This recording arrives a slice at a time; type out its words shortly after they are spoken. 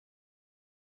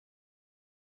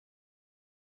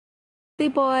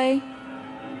Boy,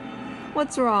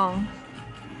 what's wrong?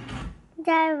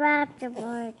 I wrapped the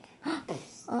board.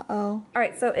 Uh-oh.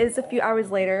 Alright, so it's a few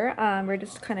hours later. We're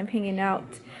just kind of hanging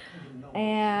out.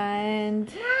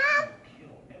 And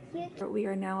we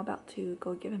are now about to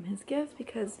go give him his gift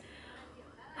because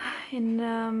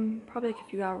in probably like a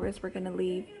few hours we're gonna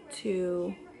leave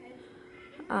to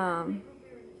go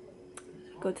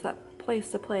to that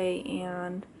place to play,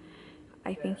 and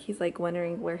I think he's like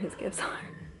wondering where his gifts are.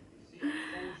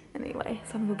 Anyway,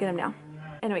 so I'm gonna go get him now.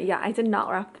 Anyway, yeah, I did not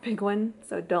wrap the big one,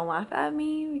 so don't laugh at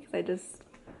me because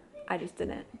I just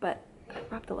didn't, but I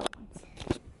wrapped the little ones.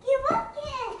 You look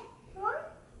it.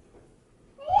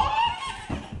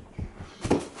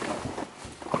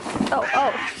 Oh.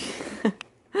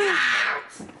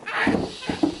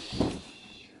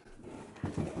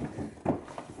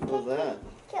 What was that?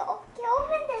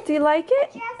 Do you like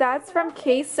it? That's from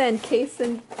Kades.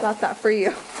 Kades got that for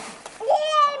you.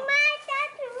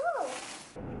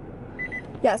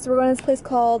 Yeah, so we're going to this place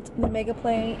called the Mega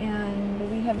Play, and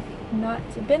we have not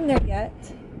been there yet.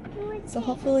 So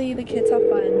hopefully the kids have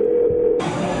fun.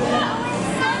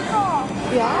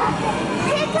 Yeah?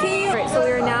 Alright, so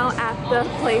we are now at the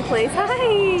play place.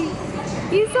 Hi!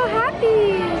 He's so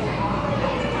happy!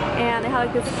 And they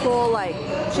have like this cool like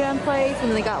gym place,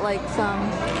 and they got like some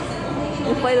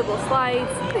inflatable slides.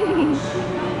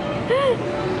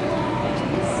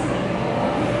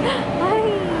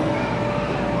 Hi!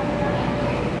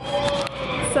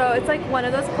 So it's like one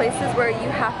of those places where you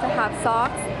have to have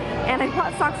socks, and I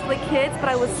bought socks for the kids, but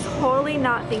I was totally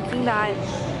not thinking that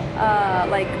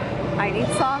like I need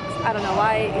socks. I don't know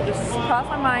why, it just crossed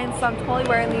my mind, so I'm totally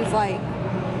wearing these like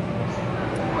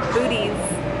booties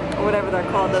or whatever they're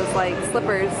called, those like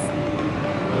slippers.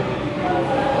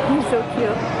 He's so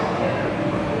cute.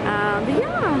 But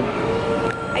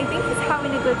yeah, I think he's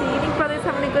having a good day. You think brother's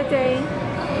having a good day?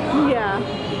 Yeah.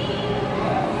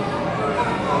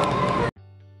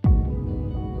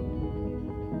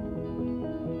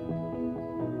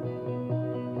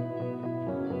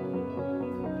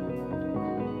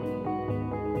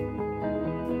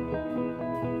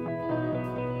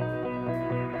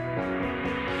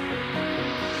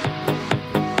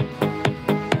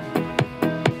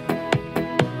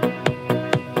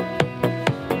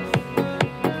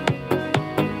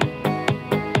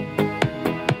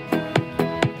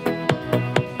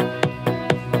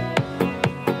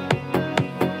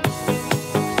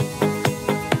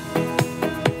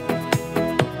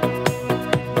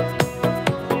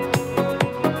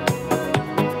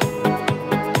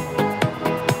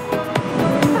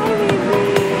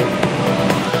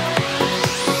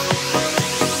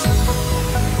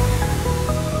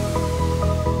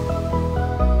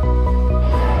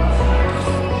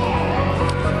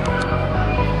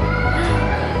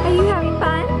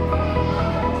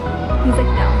 He's like,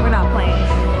 no, we're not playing.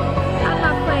 I'm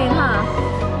not playing, huh?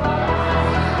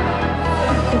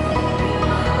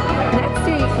 Next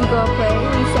year you can go play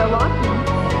when you start walking.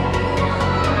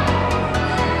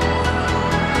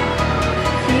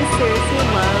 He seriously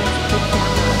loves the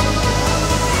camera.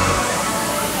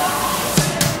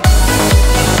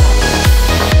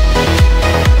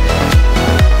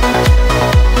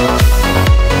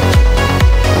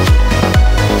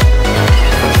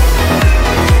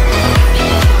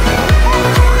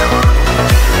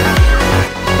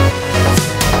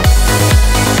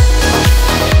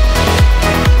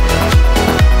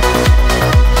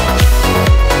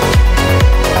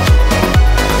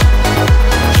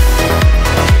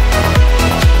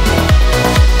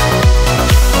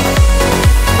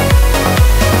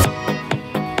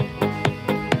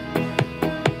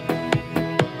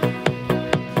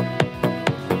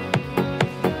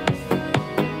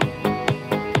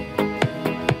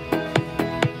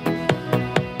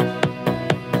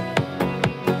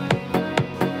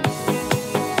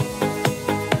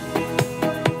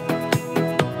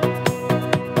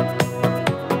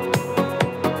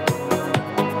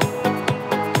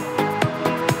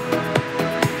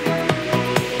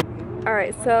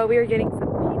 Alright, so we are getting some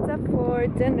pizza for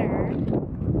dinner.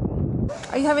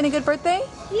 Are you having a good birthday?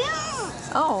 Yeah.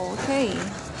 Oh, okay.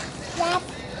 Yep.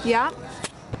 Yeah?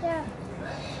 Yeah.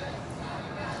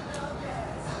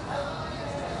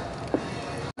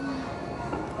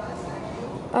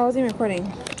 Oh, I wasn't even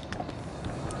recording.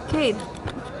 Kade.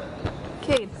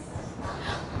 Kade.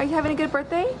 Are you having a good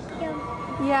birthday? Yep.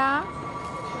 Yeah?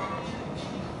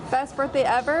 Best birthday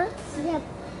ever? Yep.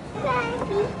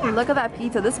 Look at that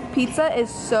pizza. This pizza is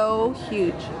so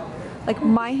huge. Like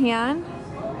my hand,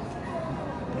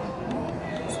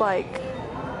 it's like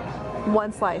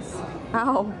one slice.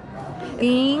 Ow.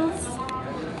 Beans.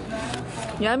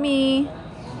 Yummy.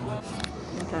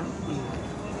 Okay.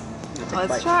 Take a Let's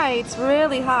bite. try. It's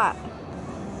really hot.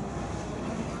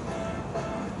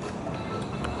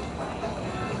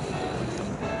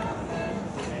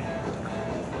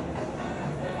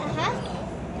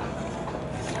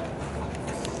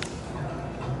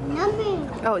 Yummy.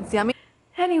 Oh, it's yummy.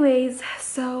 Anyways,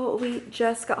 so we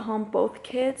just got home. Both the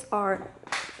kids are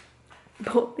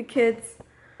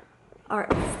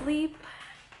asleep.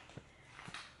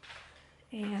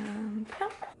 And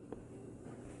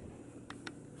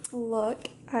look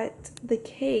at the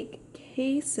cake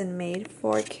Kason made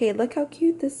for Kade. Look how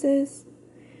cute this is.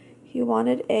 He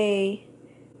wanted a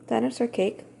dinosaur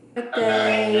cake.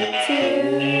 Birthday to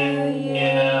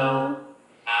you.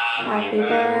 Happy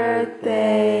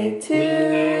birthday to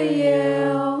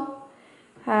you.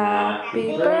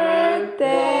 Happy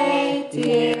birthday,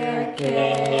 dear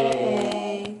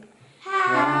Kade.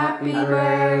 Happy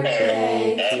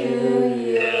birthday to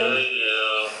you.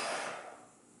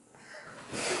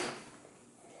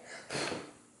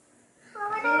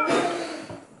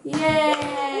 Yay!